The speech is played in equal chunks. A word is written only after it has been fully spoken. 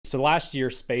So last year,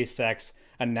 SpaceX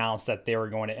announced that they were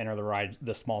going to enter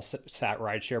the small sat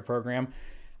rideshare program.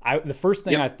 The first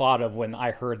thing I Yep. thought of when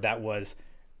I heard that was,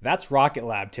 that's Rocket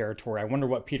Lab territory. I wonder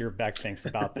what Peter Beck thinks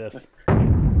about this.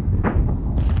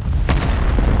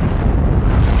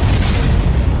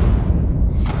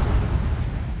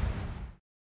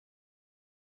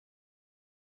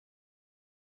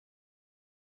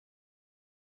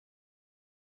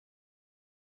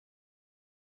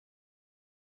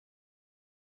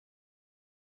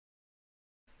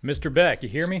 Mr. Beck, you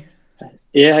hear me?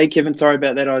 Yeah. Hey, Kevin. Sorry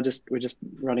about that. We're just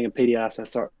running a PDR,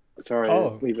 so sorry, a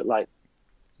Oh, wee bit late.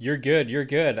 you're good. You're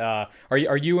good. Are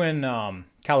you in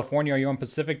California? Are you on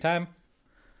Pacific time?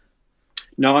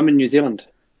 No, I'm in New Zealand.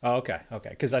 Oh, okay, okay.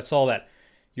 Because I saw that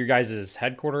your guys'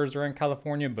 headquarters are in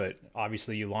California, but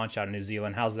obviously you launch out of New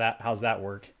Zealand. How's that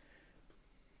work?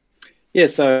 Yeah.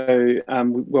 So,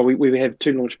 well, we have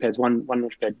two launch pads. One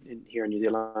launch pad here in New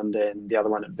Zealand, and the other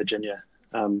one in Virginia.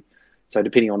 Um, so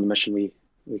depending on the mission,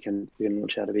 we can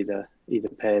launch out of either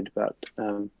pad. But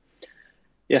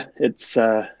yeah, it's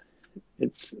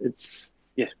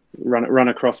yeah, run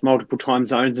across multiple time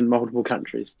zones and multiple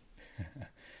countries.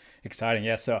 Exciting,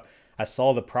 yeah. So I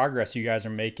saw the progress you guys are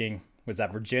making. Was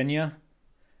that Virginia?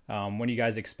 When do you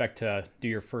guys expect to do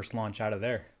your first launch out of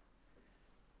there?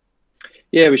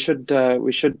 Yeah, we should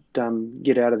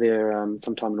get out of there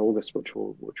sometime in August, which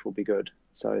will be good.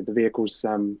 So the vehicle's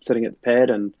sitting at the pad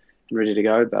and ready to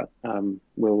go, but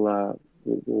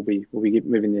we'll be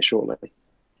moving there shortly.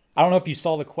 I don't know if you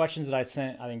saw the questions that I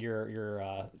sent. I think your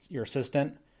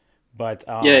assistant, but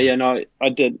Yeah, yeah, no, I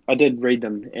did read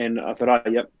them, and I thought, oh,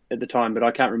 yep, at the time, but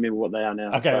I can't remember what they are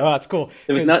now. okay, But well that's cool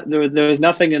there was because not there was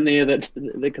nothing in there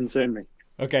that concerned me.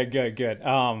 okay, good, good.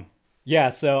 Yeah,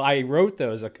 so I wrote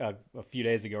those a few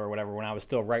days ago or whatever when I was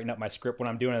still writing up my script. What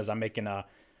I'm doing is I'm making a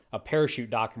parachute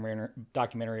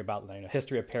documentary about the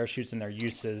history of parachutes and their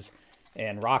uses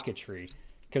and rocketry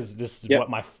because this is Yep,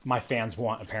 what my fans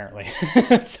want apparently.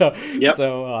 so yep.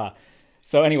 so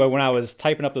so anyway, when I was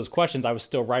typing up those questions, I was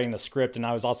still writing the script and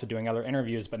I was also doing other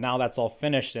interviews. But now that's all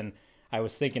finished and I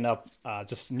was thinking up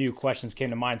just new questions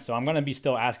came to mind. So I'm going to be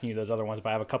still asking you those other ones, but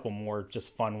I have a couple more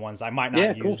just fun ones I might Yeah,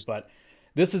 not of use, course. but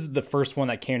this is the first one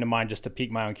that came to mind just to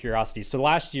pique my own curiosity. So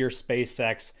last year,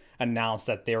 SpaceX announced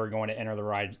that they were going to enter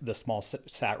the small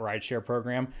sat rideshare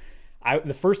program.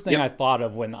 The first thing I Yep. thought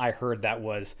of when I heard that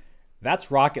was,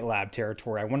 that's Rocket Lab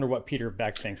territory. I wonder what Peter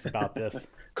Beck thinks about this.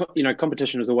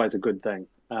 Competition is always a good thing.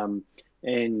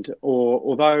 And or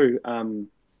although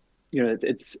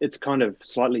it's kind of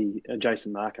slightly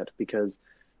adjacent market because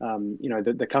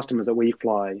the customers that we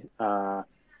fly are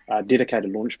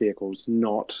dedicated launch vehicles,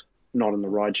 not in the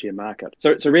rideshare market.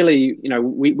 So really,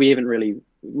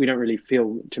 we don't really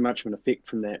feel too much of an effect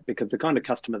from that because the kind of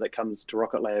customer that comes to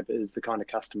Rocket Lab is the kind of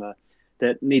customer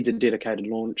that needs a dedicated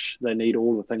launch. They need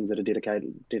all the things that a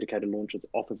dedicated launches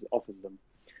offers them.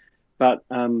 But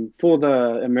for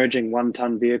the emerging 1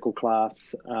 ton vehicle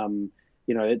class,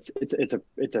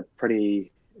 it's a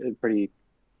pretty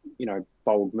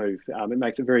bold move. It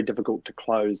makes it very difficult to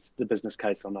close the business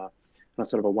case on a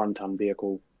sort of a 1 ton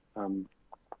vehicle um,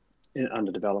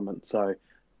 under development. So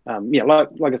yeah,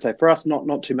 like I say, for us,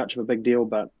 not too much of a big deal,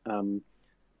 but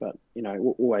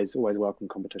always welcome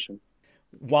competition.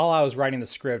 While I was writing the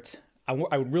script, I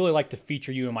would really like to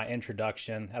feature you in my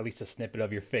introduction, at least a snippet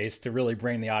of your face to really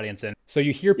bring the audience in. So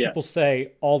you hear Yeah. people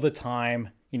say all the time,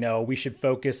 we should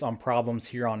focus on problems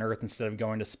here on Earth instead of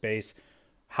going to space.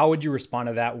 How would you respond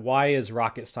to that? Why is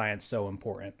rocket science so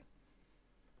important?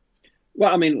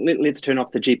 Well, I mean, let's turn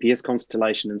off the GPS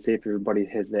constellation and see if everybody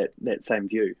has that same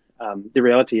view. The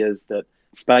reality is that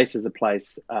space is a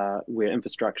place where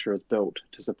infrastructure is built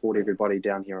to support everybody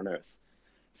down here on Earth.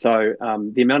 So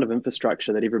the amount of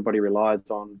infrastructure that everybody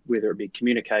relies on, whether it be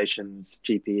communications,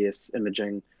 GPS,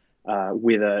 imaging,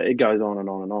 weather, it goes on and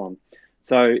on and on.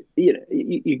 So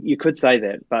you could say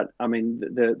that, but I mean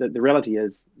the reality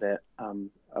is that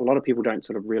a lot of people don't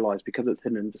sort of realize because it's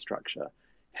hidden infrastructure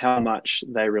how much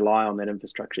they rely on that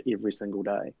infrastructure every single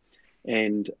day.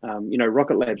 And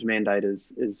Rocket Lab's mandate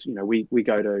is we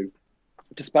go to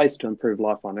space to improve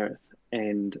life on Earth,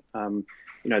 and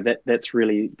that's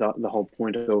really the whole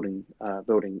point of building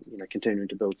continuing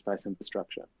to build space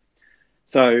infrastructure.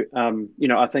 So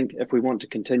I think if we want to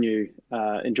continue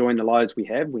enjoying the lives we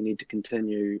have, we need to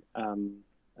continue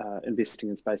investing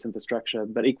in space infrastructure.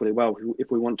 But equally well, if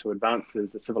we want to advance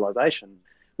as a civilization,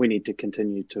 we need to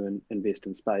continue to invest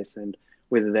in space, and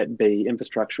whether that be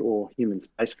infrastructure or human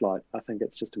spaceflight, I think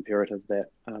it's just imperative that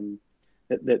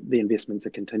the investments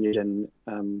are continued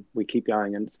and we keep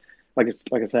going. And like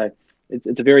I say,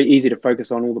 it's very easy to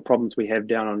focus on all the problems we have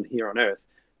down on here on Earth,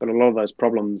 but a lot of those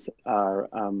problems are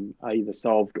either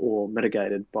solved or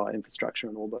mitigated by infrastructure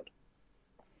in orbit.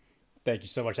 Thank you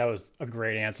so much. That was a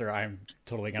great answer. I'm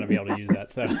totally going to be able to use that.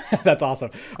 So that's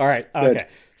awesome. All right. Good. Okay.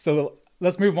 So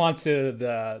let's move on to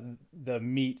the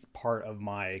meat part of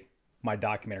my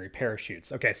documentary,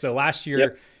 parachutes. Okay. So last year,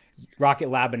 Yep. Rocket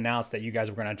Lab announced that you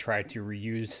guys were going to try to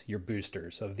reuse your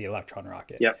boosters of the Electron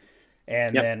rocket. Yep.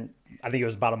 And Yep. then I think it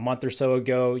was about a month or so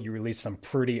ago, you released some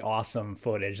pretty awesome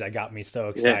footage that got me so Yeah.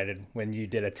 excited when you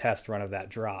did a test run of that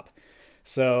drop.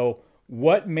 So,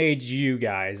 what made you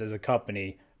guys as a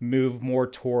company move more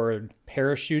toward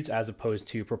parachutes as opposed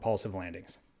to propulsive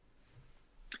landings?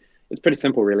 It's pretty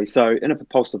simple, really. So in a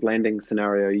propulsive landing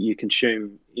scenario, you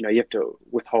consume, you have to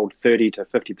withhold 30 to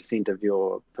 50% of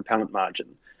your propellant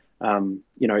margin,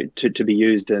 to be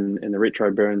used in the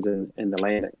retro burns and the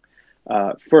landing.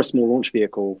 For a small launch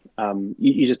vehicle,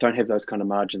 you just don't have those kind of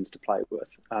margins to play with.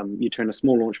 You turn a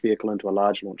small launch vehicle into a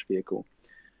large launch vehicle.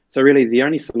 So really, the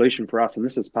only solution for us, and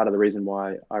this is part of the reason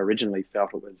why I originally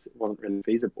felt it wasn't really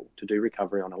feasible to do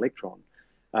recovery on Electron,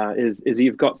 is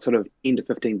you've got sort of 10 to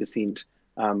 15%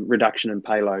 reduction in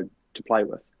payload to play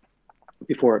with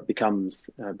before it becomes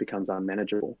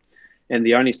unmanageable. And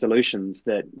the only solutions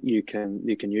that you can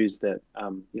use that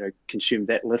consume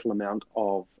that little amount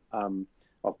of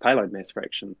payload mass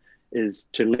fraction is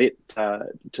to let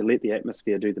the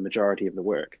atmosphere do the majority of the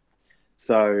work.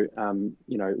 So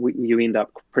you end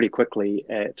up pretty quickly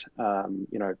at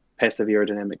passive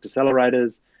aerodynamic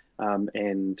decelerators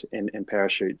and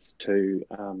parachutes to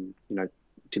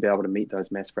be able to meet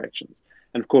those mass fractions.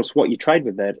 And of course, what you trade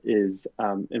with that is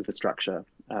infrastructure.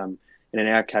 And in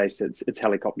our case, it's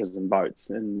helicopters and boats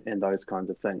and those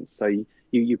kinds of things. So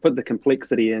you put the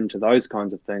complexity into those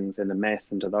kinds of things and the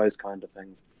mass into those kinds of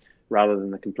things, rather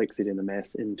than the complexity and the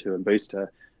mass into a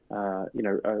booster.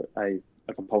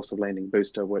 A propulsive landing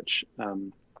booster, which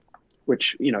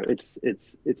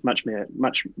it's much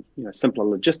simpler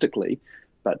logistically,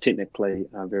 but technically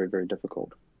very, very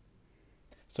difficult.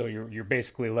 So you're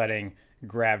basically letting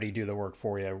gravity do the work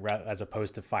for you as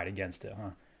opposed to fight against it,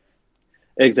 huh?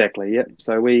 Exactly. Yeah.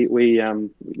 So we let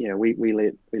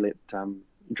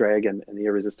drag and the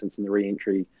air resistance and the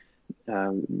re-entry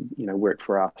work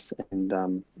for us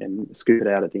and scoop it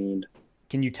out at the end.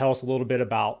 Can you tell us a little bit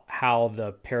about how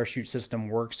the parachute system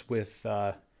works with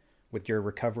your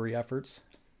recovery efforts?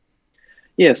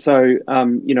 Yeah, so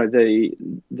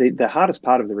the hardest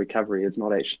part of the recovery is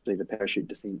not actually the parachute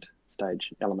descent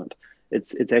stage element.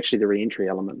 It's actually the re-entry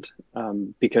element,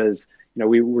 because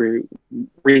we're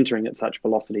re-entering at such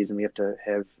velocities, and we have to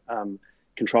have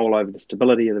control over the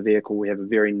stability of the vehicle. We have a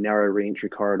very narrow re-entry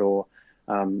corridor,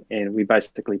 and we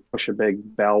basically push a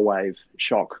big bow wave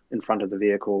shock in front of the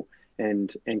vehicle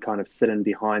and kind of sit in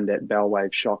behind that bow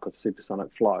wave shock of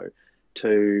supersonic flow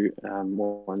to,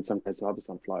 or in some cases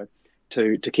hypersonic flow,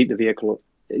 to keep the vehicle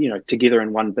together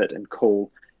in one bit and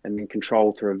cool, and then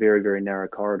control through a very, very narrow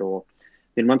corridor.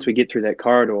 Then once we get through that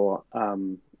corridor,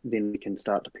 then we can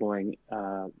start deploying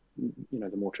the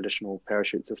more traditional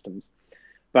parachute systems.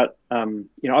 But I've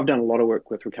done a lot of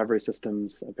work with recovery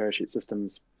systems, parachute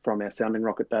systems from our sounding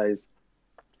rocket days,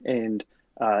 and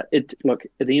look,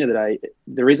 at the end of the day,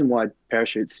 the reason why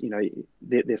parachutes,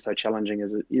 they're so challenging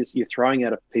is you're throwing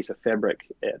out a piece of fabric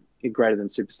at greater than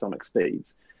supersonic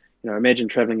speeds. Imagine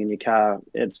traveling in your car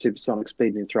at supersonic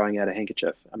speed and throwing out a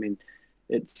handkerchief. I mean,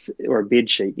 or a bed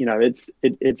sheet.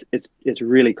 It's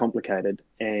really complicated,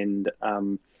 and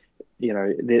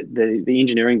the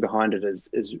engineering behind it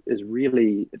is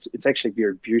really it's actually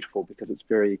very beautiful, because it's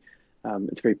very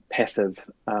passive,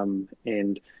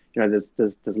 and there's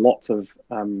lots of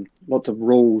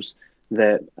rules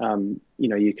that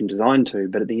you can design to,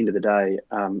 but at the end of the day,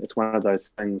 it's one of those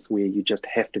things where you just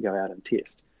have to go out and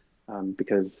test,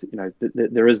 because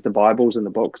there is the Bibles and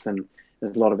the books, and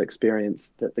there's a lot of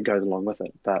experience that goes along with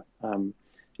it. But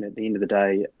at the end of the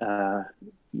day,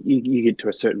 you get to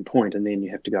a certain point, and then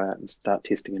you have to go out and start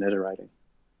testing and iterating.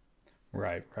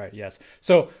 Right, yes.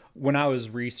 So when I was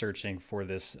researching for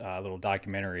this little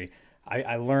documentary,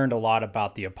 I learned a lot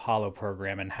about the Apollo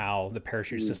program and how the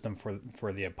parachute system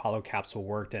for the Apollo capsule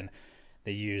worked, and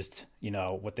they used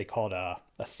what they called a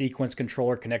sequence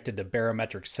controller connected to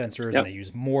barometric sensors, and they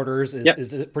used mortars.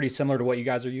 Is it pretty similar to what you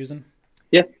guys are using?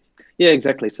 Yeah,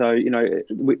 exactly. So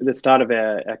the start of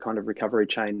our kind of recovery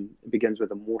chain begins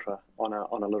with a mortar on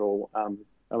a little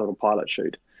pilot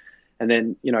chute, and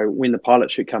then when the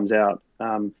pilot chute comes out,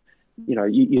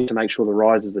 you have to make sure the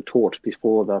risers are taut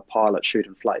before the pilot chute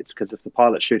inflates, because if the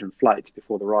pilot chute inflates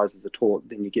before the risers are taut,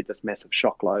 then you get this massive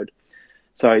shock load.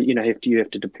 So you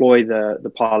have to deploy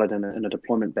the pilot in a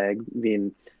deployment bag,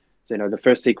 then So, the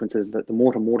first sequence is that the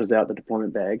mortars out the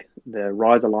deployment bag, the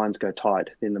riser lines go tight,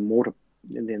 then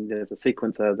and then there's a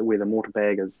sequence where the mortar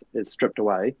bag is stripped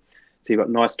away. So you've got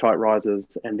nice tight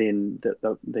risers, and then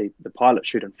the pilot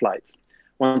chute inflates.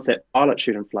 Once that pilot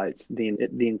chute inflates, then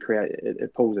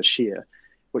it pulls a shear,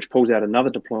 which pulls out another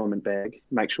deployment bag,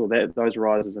 make sure that those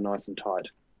risers are nice and tight,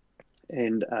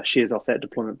 and shears off that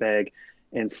deployment bag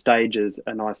and stages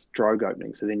a nice drogue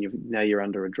opening. So then now you're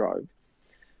under a drogue.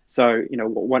 So,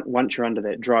 once you're under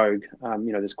that drogue,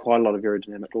 there's quite a lot of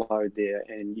aerodynamic load there,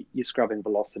 and you're scrubbing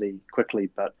velocity quickly,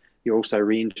 but you're also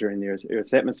re-entering the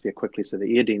Earth's atmosphere quickly, so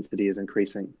the air density is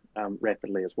increasing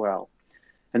rapidly as well.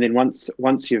 And then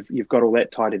once you've got all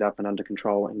that tidied up and under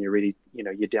control, and you're ready,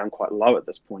 you're down quite low at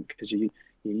this point, because you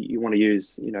want to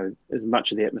use as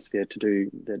much of the atmosphere to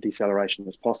do the deceleration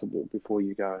as possible before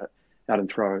you go out and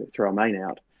throw a main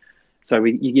out. So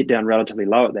you get down relatively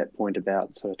low at that point,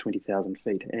 about sort of 20,000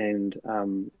 feet, and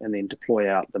then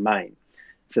deploy out the main.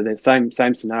 So the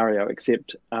same scenario,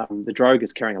 except the drogue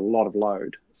is carrying a lot of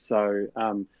load. So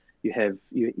you have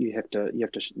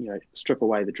to strip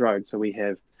away the drogue. So we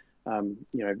have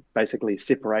basically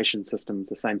separation systems,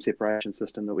 the same separation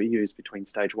system that we use between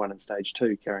stage 1 and stage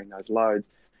 2, carrying those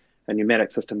loads. A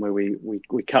pneumatic system where we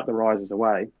cut the risers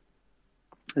away,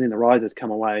 and then the risers come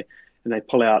away, and they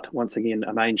pull out, once again,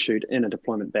 a main chute in a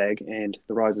deployment bag, and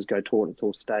the risers go taut, it's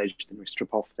all staged, then we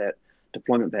strip off that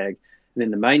deployment bag, and then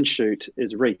the main chute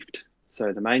is reefed.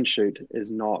 So the main chute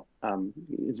is not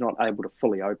able to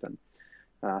fully open.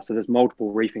 So there's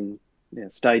multiple reefing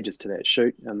stages to that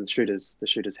chute, and the chute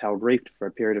is held reefed for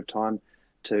a period of time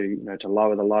to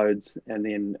lower the loads, and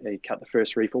then cut the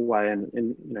first reef away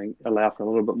and allow for a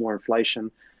little bit more inflation,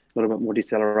 a little bit more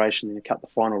deceleration, and cut the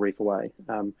final reef away.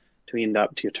 To end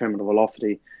up to your terminal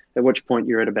velocity, at which point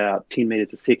you're at about 10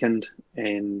 meters a second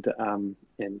and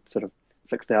sort of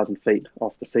 6,000 feet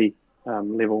off the sea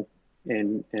level,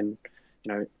 and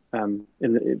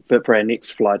for our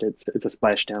next flight, it's a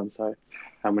splashdown. So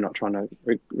we're not trying to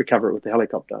recover it with the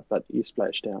helicopter, but you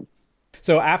splash down.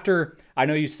 So after, I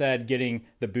know you said getting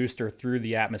the booster through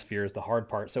the atmosphere is the hard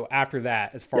part. So after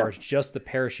that, as far as just the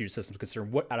parachute system is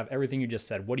concerned, what out of everything you just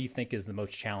said, what do you think is the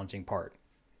most challenging part?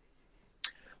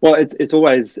 Well, it's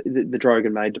always the drogue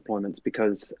and main deployments,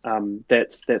 because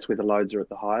that's where the loads are at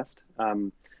the highest.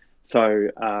 So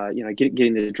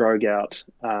getting the drogue out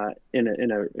in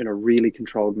a really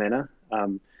controlled manner.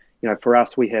 For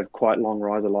us, we have quite long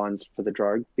riser lines for the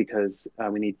drogue, because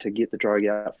we need to get the drogue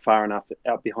out far enough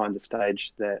out behind the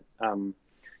stage that that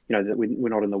we're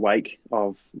not in the wake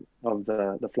of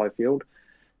the flow field.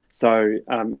 So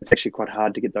it's actually quite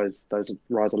hard to get those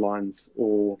riser lines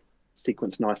all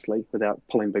sequence nicely without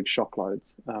pulling big shock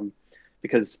loads,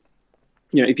 because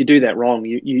if you do that wrong,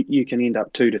 you can end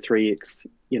up 2 to 3x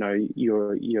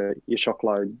your shock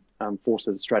load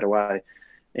forces straight away,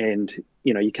 and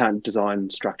you can't design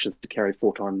structures to carry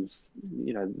 4 times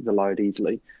the load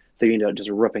easily, so you end up just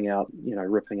ripping out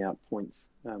points,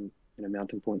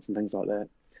 mounting points and things like that.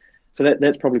 So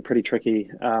that's probably pretty tricky,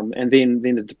 and then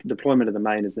the deployment of the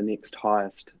main is the next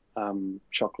highest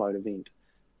shock load event.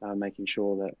 Making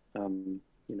sure that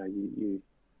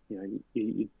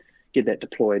you get that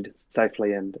deployed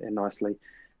safely and nicely,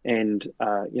 and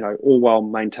all while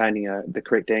maintaining the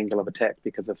correct angle of attack,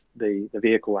 because of the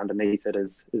vehicle underneath it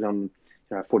is on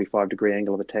a 45-degree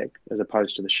angle of attack, as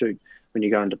opposed to the chute. When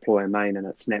you go and deploy a main and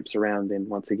it snaps around, then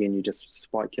once again you just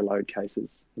spike your load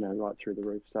cases right through the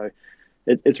roof. So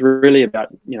it's really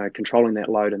about controlling that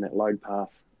load and that load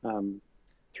path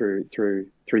through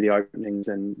the openings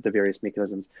and the various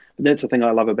mechanisms. But that's the thing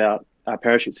I love about our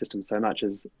parachute systems so much,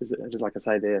 is like I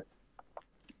say,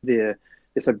 they're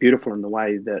so beautiful in the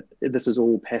way that this is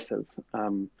all passive.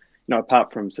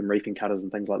 Apart from some reefing cutters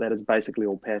and things like that, it's basically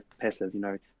all passive.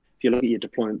 If you look at your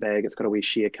deployment bag, it's got a wee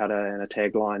shear cutter and a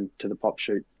tag line to the pop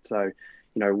chute. So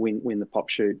when the pop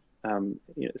chute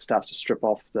starts to strip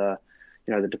off the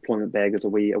deployment bag, is a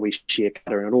wee shear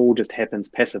cutter, and it all just happens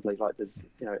passively. Like this,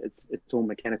 it's all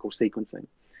mechanical sequencing.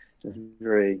 It's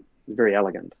very, very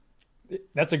elegant.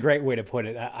 That's a great way to put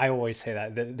it. I always say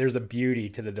that there's a beauty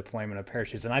to the deployment of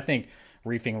parachutes, and I think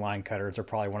reefing line cutters are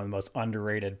probably one of the most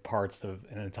underrated parts of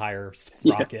an entire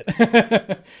rocket.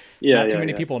 Not too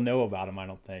many people know about them, I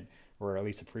don't think, or at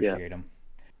least appreciate them.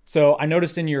 So I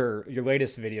noticed in your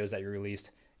latest videos that you released,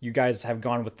 you guys have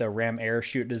gone with the ram air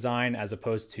chute design as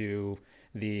opposed to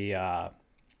the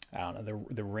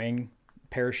the ring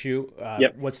parachute.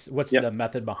 What's the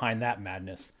method behind that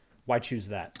madness? Why choose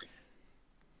that?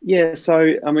 Yeah,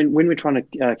 so I mean, when we're trying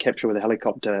to capture with a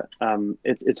helicopter,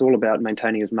 it's all about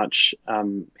maintaining as much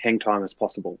hang time as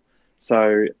possible.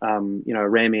 So, a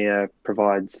ram air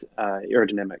provides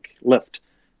aerodynamic lift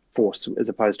force as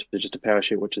opposed to just a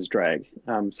parachute, which is drag.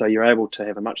 So you're able to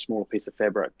have a much smaller piece of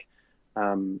fabric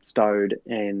stowed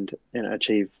and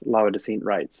achieve lower descent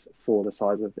rates for the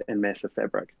size of and mass of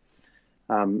fabric.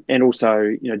 And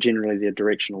also, generally they're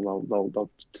directional; they'll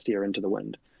steer into the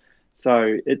wind.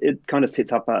 So it kind of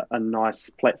sets up a nice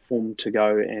platform to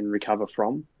go and recover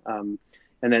from.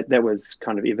 And that was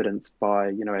kind of evidenced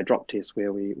by our drop test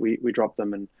where we dropped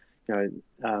them and it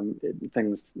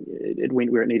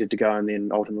went where it needed to go and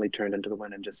then ultimately turned into the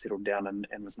wind and just settled down and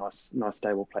was nice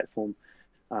stable platform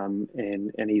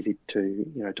and easy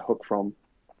to hook from.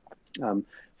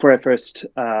 For our first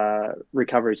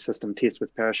recovery system test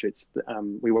with parachutes,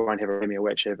 we won't have a Remia,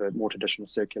 we actually have a more traditional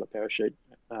circular parachute,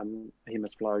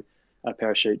 Hemis flow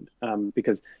parachute,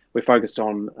 because we're focused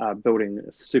on building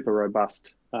a super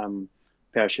robust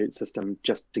parachute system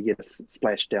just to get us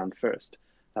splashed down first,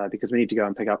 because we need to go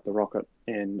and pick up the rocket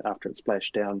and after it's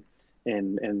splashed down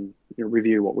and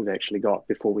review what we've actually got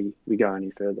before we go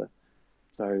any further.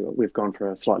 So we've gone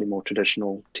for a slightly more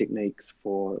traditional techniques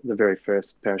for the very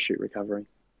first parachute recovery.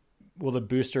 Will the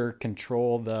booster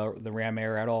control the ram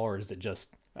air at all, or is it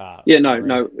just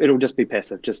no, it'll just be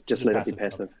passive. Just let passive? It be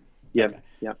passive. Okay. Yeah, Okay.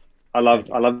 yeah. I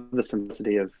love the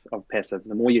simplicity of passive.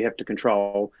 The more you have to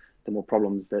control, the more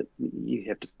problems that you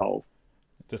have to solve.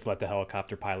 Just let the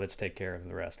helicopter pilots take care of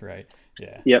the rest, right?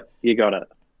 Yeah. Yep, you got it.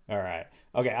 All right.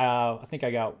 Okay. I think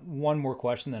I got one more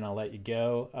question, then I'll let you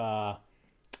go.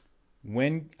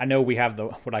 When I know we have the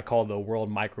what I call the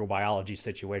world microbiology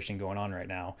situation going on right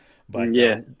now, but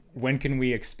Yeah. when can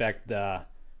we expect the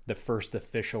first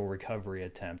official recovery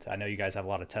attempt? I know you guys have a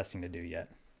lot of testing to do yet.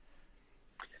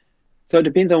 So it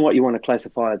depends on what you want to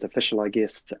classify as official, I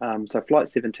guess. So Flight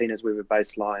 17 is where we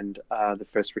baselined the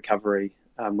first recovery,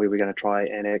 where we're going to try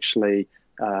and actually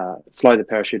slow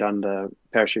the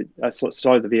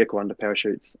slow the vehicle under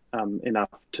parachutes enough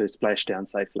to splash down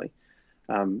safely,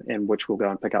 and which we'll go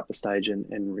and pick up the stage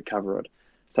and recover it.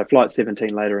 So Flight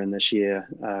 17 later in this year,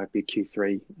 be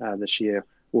Q3 this year,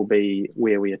 will be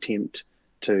where we attempt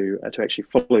to actually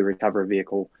fully recover a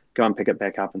vehicle, go and pick it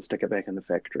back up and stick it back in the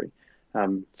factory.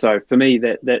 So for me,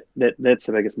 that's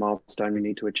the biggest milestone we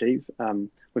need to achieve.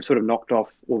 We've sort of knocked off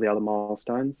all the other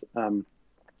milestones,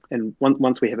 and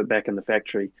once we have it back in the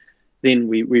factory, then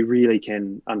we really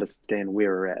can understand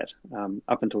where we're at.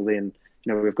 Up until then,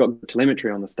 we've got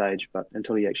telemetry on the stage, but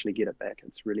until you actually get it back,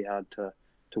 it's really hard to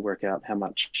work out how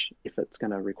much effort it's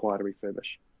going to require to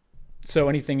refurbish. So,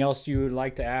 anything else you would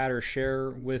like to add or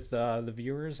share with the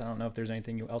viewers? I don't know if there's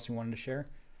anything else you wanted to share.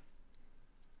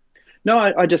 No,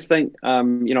 I just think, I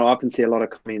often see a lot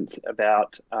of comments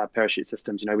about parachute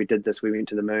systems. We did this, we went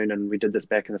to the moon, and we did this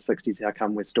back in the 60s. How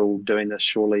come we're still doing this?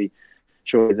 Surely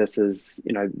this is,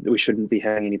 we shouldn't be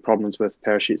having any problems with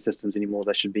parachute systems anymore.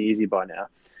 They should be easy by now.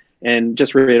 And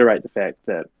just reiterate the fact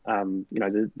that,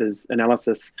 there's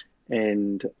analysis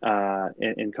and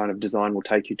kind of design will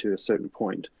take you to a certain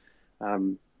point.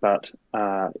 But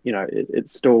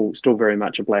it's still very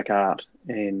much a black art,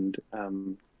 and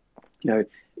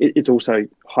it's also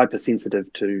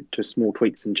hypersensitive to small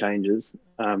tweaks and changes.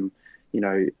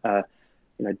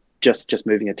 Just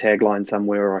moving a tagline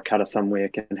somewhere or a cutter somewhere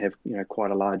can have quite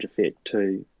a large effect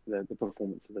to the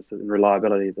performance of this and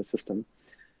reliability of the system.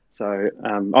 So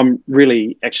I'm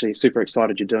really actually super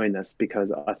excited you're doing this,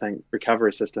 because I think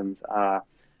recovery systems are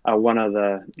one of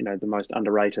the the most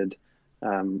underrated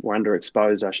or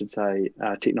underexposed, I should say,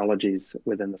 technologies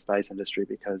within the space industry,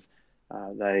 because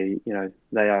they are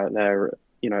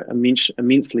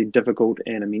immensely difficult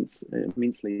and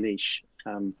immensely niche.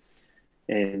 And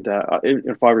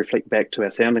if I reflect back to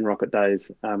our sounding rocket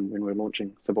days, when we were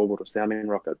launching suborbital sounding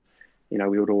rockets,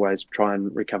 we would always try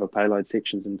and recover payload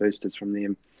sections and boosters from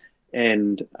them.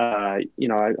 And I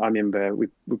remember we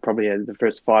probably had the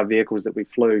first 5 vehicles that we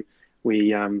flew.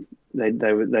 They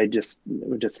were just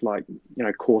like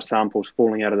core samples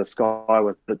falling out of the sky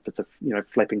with bits of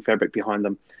flapping fabric behind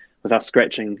them, with us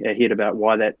scratching our head about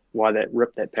why that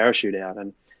ripped that parachute out.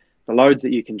 And the loads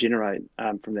that you can generate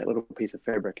from that little piece of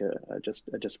fabric are just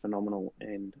phenomenal.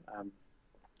 And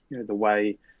the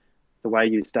way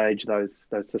you stage those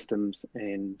systems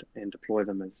and deploy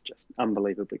them is just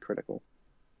unbelievably critical.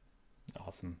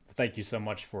 Awesome. Thank you so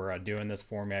much for doing this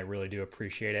for me. I really do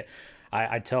appreciate it.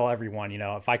 I tell everyone,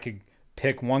 if I could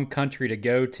pick one country to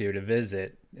go to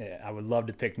visit I would love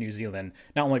to pick New Zealand,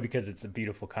 not only because it's a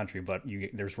beautiful country, but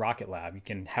there's Rocket Lab. You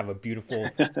can have a beautiful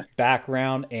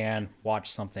background and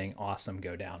watch something awesome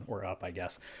go down or up, I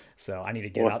guess. So I need to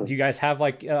get out. Do you guys have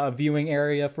like a viewing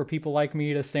area for people like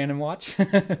me to stand and watch?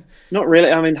 Not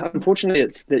really. I mean, unfortunately,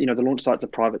 it's the launch site's a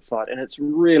private site and it's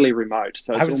really remote.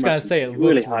 So it's I was just gonna say it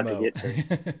really looks hard remote. to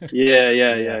get to.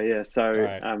 Yeah. So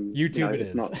right. YouTube it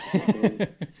it's is. not.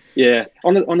 Yeah.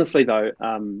 Honestly, though,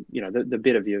 the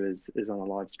better view is on a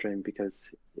live stream, because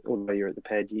although you're at the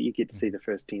pad, you get to see the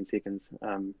first 10 seconds,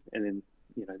 and then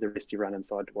the rest you run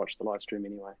inside to watch the live stream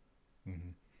anyway. Mm-hmm.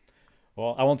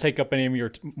 Well, I won't take up any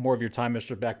more of your time,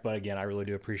 Mr. Beck, but again, I really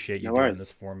do appreciate you doing this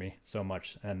for me so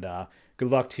much, and good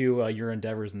luck to your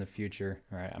endeavors in the future.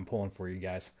 All right, I'm pulling for you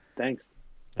guys. Thanks.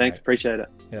 Right. Appreciate it.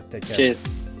 Yeah, take care. Cheers.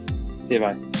 See you,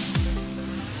 bye.